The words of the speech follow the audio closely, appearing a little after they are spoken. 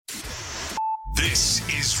This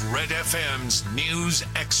is Red FM's News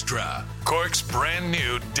Extra, Cork's brand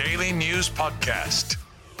new daily news podcast.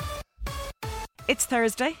 It's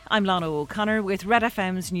Thursday. I'm Lana O'Connor with Red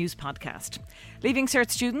FM's News Podcast. Leaving Cert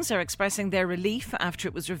students are expressing their relief after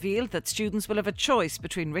it was revealed that students will have a choice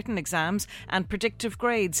between written exams and predictive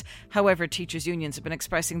grades. However, teachers' unions have been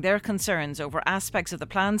expressing their concerns over aspects of the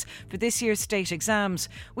plans for this year's state exams.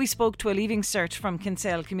 We spoke to a Leaving Cert from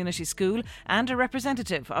Kinsale Community School and a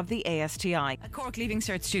representative of the ASTI. A Cork Leaving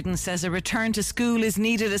Cert student says a return to school is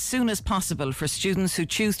needed as soon as possible for students who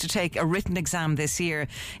choose to take a written exam this year.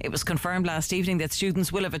 It was confirmed last evening that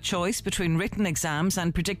students will have a choice between written exams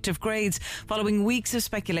and predictive grades following weeks of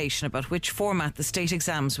speculation about which format the state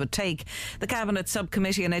exams would take. The Cabinet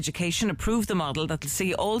Subcommittee on Education approved the model that will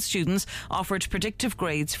see all students offered predictive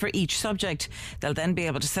grades for each subject. They'll then be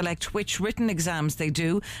able to select which written exams they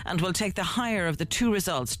do and will take the higher of the two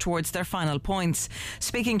results towards their final points.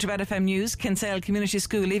 Speaking to Red FM News, Kinsale Community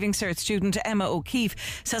School Leaving Cert student Emma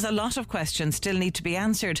O'Keefe says a lot of questions still need to be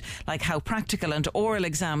answered, like how practical and oral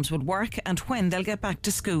exams would work and when they'll get back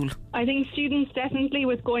to school. I think students definitely,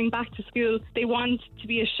 with going back to school, they want to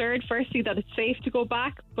be assured firstly that it's safe to go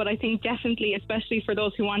back, but I think definitely, especially for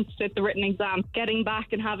those who want to sit the written exam, getting back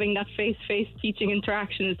and having that face-to-face teaching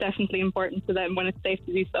interaction is definitely important to them when it's safe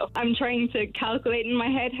to do so. I'm trying to calculate in my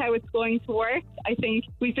head how it's going to work. I think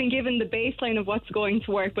we've been given the baseline of what's going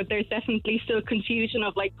to work, but there's definitely still confusion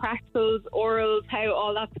of like practicals, orals, how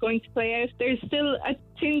all that's going to play out. There's still a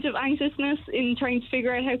tinge of anxiousness in trying to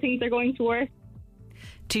figure out how things are going to work.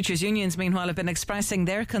 Teachers' unions, meanwhile, have been expressing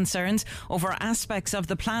their concerns over aspects of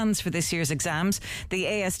the plans for this year's exams. The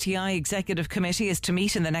ASTI Executive Committee is to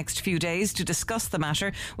meet in the next few days to discuss the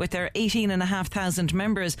matter with their 18,500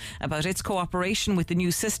 members about its cooperation with the new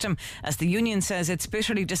system, as the union says it's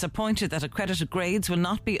bitterly disappointed that accredited grades will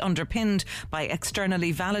not be underpinned by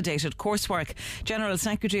externally validated coursework. General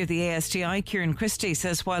Secretary of the ASTI, Kieran Christie,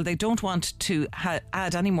 says while they don't want to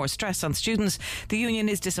add any more stress on students, the union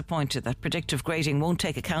is disappointed that predictive grading won't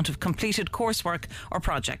take account of completed coursework or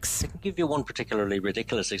projects. I can give you one particularly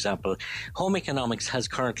ridiculous example. Home economics has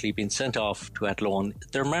currently been sent off to Athlone.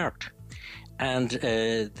 They're marked. And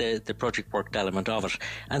the project work element of it.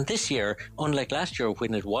 And this year, unlike last year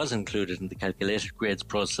when it was included in the calculated grades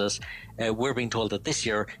process, we're being told that this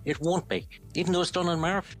year it won't be, even though it's done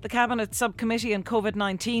unmarked. The Cabinet Subcommittee on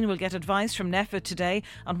COVID-19 will get advice from NPHET today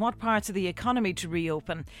on what parts of the economy to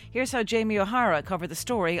reopen. Here's how Jamie O'Hara covered the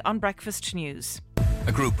story on Breakfast News.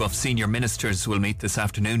 A group of senior ministers will meet this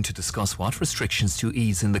afternoon to discuss what restrictions to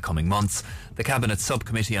ease in the coming months. The Cabinet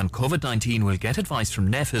Subcommittee on COVID-19 will get advice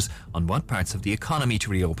from NPHET on what parts of the economy to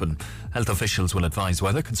reopen. Health officials will advise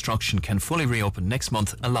whether construction can fully reopen next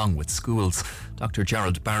month along with schools. Dr.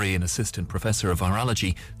 Gerald Barry, an assistant professor of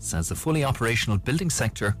virology, says the fully operational building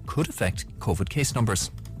sector could affect COVID case numbers.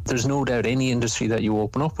 There's no doubt any industry that you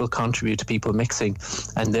open up will contribute to people mixing,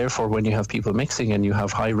 and therefore when you have people mixing and you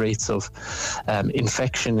have high rates of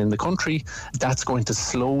infection in the country, that's going to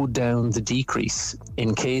slow down the decrease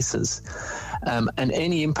in cases. And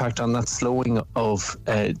any impact on that slowing of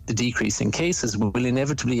the decrease in cases will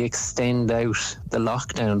inevitably extend out the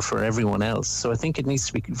lockdown for everyone else. So I think it needs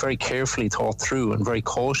to be very carefully thought through and very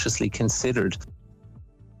cautiously considered.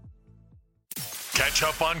 Catch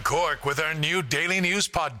up on Cork with our new daily news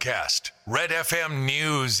podcast, Red FM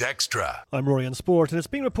News Extra. I'm Rory on Sport, and it's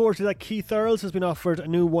been reported that Keith Earls has been offered a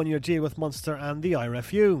new one-year deal with Munster and the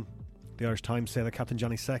IRFU. The Irish Times say that Captain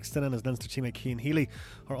Johnny Sexton and his Leinster teammate Cian Healy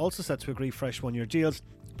are also set to agree fresh one-year deals.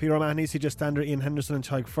 Peter O'Mahony, CJ Stander, Ian Henderson and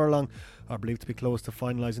Tyke Furlong are believed to be close to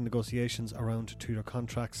finalising negotiations around 2-year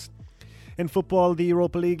contracts. In football, the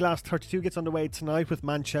Europa League last 32 gets underway tonight with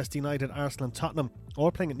Manchester United, Arsenal and Tottenham all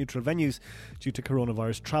playing at neutral venues due to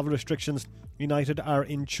coronavirus travel restrictions. United are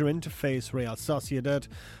in Turin to face Real Sociedad.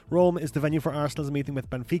 Rome is the venue for Arsenal's meeting with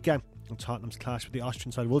Benfica, and Tottenham's clash with the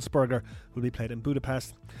Austrian side Wolfsberger will be played in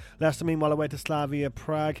Budapest. Leicester meanwhile away to Slavia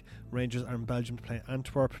Prague. Rangers are in Belgium to play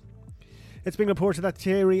Antwerp. It's been reported that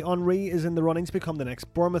Thierry Henry is in the running to become the next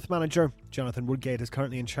Bournemouth manager. Jonathan Woodgate is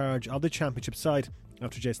currently in charge of the Championship side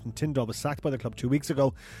after Jason Tindall was sacked by the club 2 weeks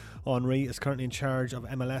ago. Henry is currently in charge of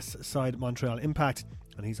MLS side Montreal Impact,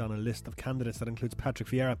 and he's on a list of candidates that includes Patrick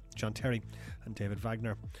Vieira, John Terry and David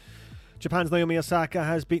Wagner. Japan's Naomi Osaka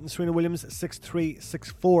has beaten Serena Williams 6-3,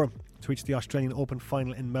 6-4 to reach the Australian Open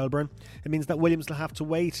final in Melbourne. It means that Williams will have to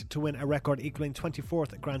wait to win a record equalling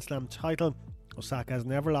 24th Grand Slam title. Osaka has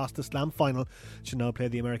never lost a Slam final. She'll now play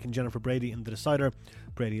the American Jennifer Brady in the decider.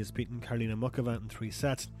 Brady has beaten Karolina Muchova in 3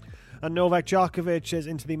 sets. And Novak Djokovic is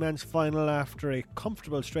into the men's final after a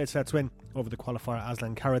comfortable straight sets win over the qualifier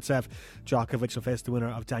Aslan Karatsev. Djokovic will face the winner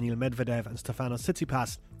of Daniil Medvedev and Stefanos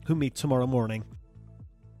Tsitsipas who meet tomorrow morning.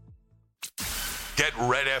 Get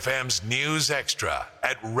Red FM's News Extra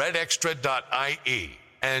at redextra.ie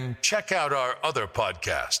and check out our other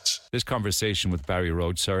podcasts. This conversation with Barry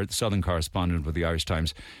Roche, Southern Correspondent with the Irish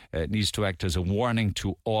Times, needs to act as a warning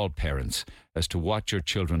to all parents as to what your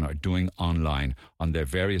children are doing online on their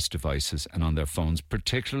various devices and on their phones,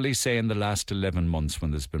 particularly, say, in the last 11 months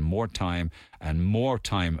when there's been more time and more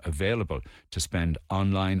time available to spend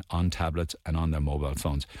online, on tablets and on their mobile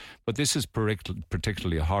phones. But this is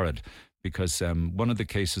particularly horrid because one of the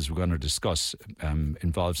cases we're going to discuss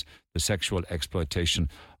involves the sexual exploitation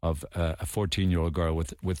of a 14-year-old girl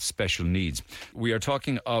with special needs. We are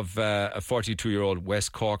talking of a 42-year-old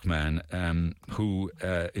West Cork man who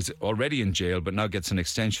is already in jail but now gets an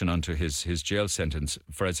extension onto his jail sentence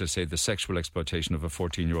for, as I say, the sexual exploitation of a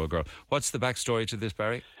 14-year-old girl. What's the backstory to this,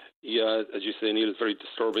 Barry? Yeah, as you say, Neil, it's a very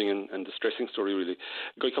disturbing and distressing story, really.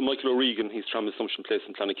 A guy called Michael O'Regan, he's from Assumption Place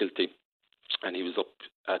in Clonakilty, and he was up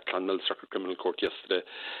at Clonmel Circuit Criminal Court yesterday,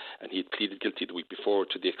 and he had pleaded guilty the week before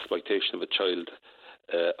to the exploitation of a child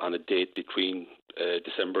on a date between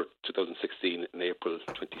December 2016 and April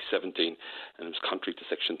 2017, and it was contrary to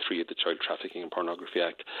Section 3 of the Child Trafficking and Pornography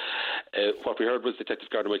Act. What we heard was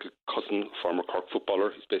Detective Garda Michael Cousin, former Cork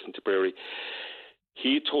footballer, who's based in Tipperary.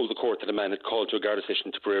 He told the court that a man had called to a Garda station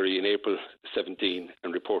in Tipperary in April 17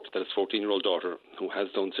 and reported that his 14-year-old daughter, who has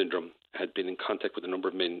Down syndrome, had been in contact with a number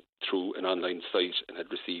of men through an online site and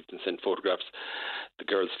had received and sent photographs. The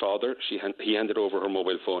girl's father, he handed over her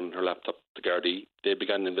mobile phone and her laptop to Gardaí. They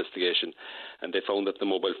began an investigation, and they found that the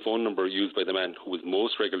mobile phone number used by the man who was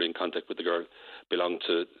most regularly in contact with the girl belonged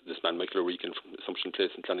to this man, Michael O'Regan, from Assumption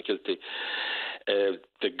Place in Clonakilty.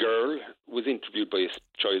 The girl was interviewed by a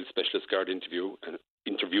child specialist Garda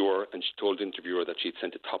interviewer, and she told the interviewer that she had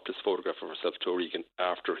sent a topless photograph of herself to O'Regan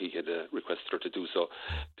after he had requested her to do so.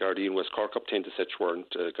 Gardaí in West Cork obtained a search warrant,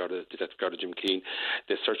 Detective Garda Jim Keane.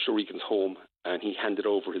 They searched O'Regan's home, and he handed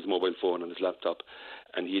over his mobile phone and his laptop,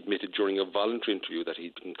 and he admitted during a voluntary interview that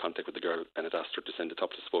he'd been in contact with the girl and had asked her to send a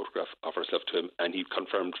topless photograph of herself to him, and he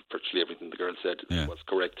confirmed virtually everything the girl said was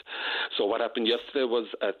correct. So what happened yesterday was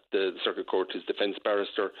at the Circuit Court, his defence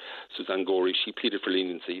barrister, Suzanne Gorey, she pleaded for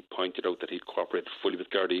leniency, pointed out that he'd cooperated fully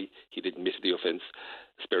with Gardaí, he'd admitted the offence,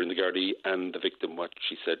 sparing the Gardaí and the victim what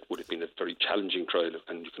she said would have been a very challenging trial,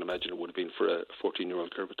 and you can imagine it would have been for a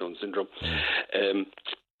 14-year-old girl with Down syndrome.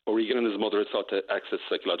 O'Regan and his mother had sought to access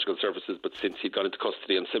psychological services, but since he'd gone into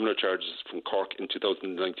custody on similar charges from Cork in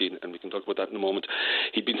 2019, and we can talk about that in a moment,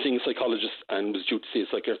 he'd been seeing a psychologist and was due to see a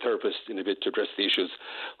psychotherapist in a bid to address the issues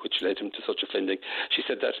which led him to such offending. She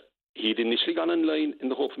said that he'd initially gone online in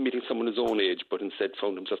the hope of meeting someone his own age, but instead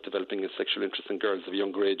found himself developing a sexual interest in girls of a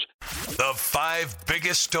younger age. The 5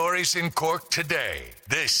 biggest stories in Cork today.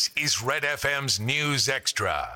 This is Red FM's News Extra.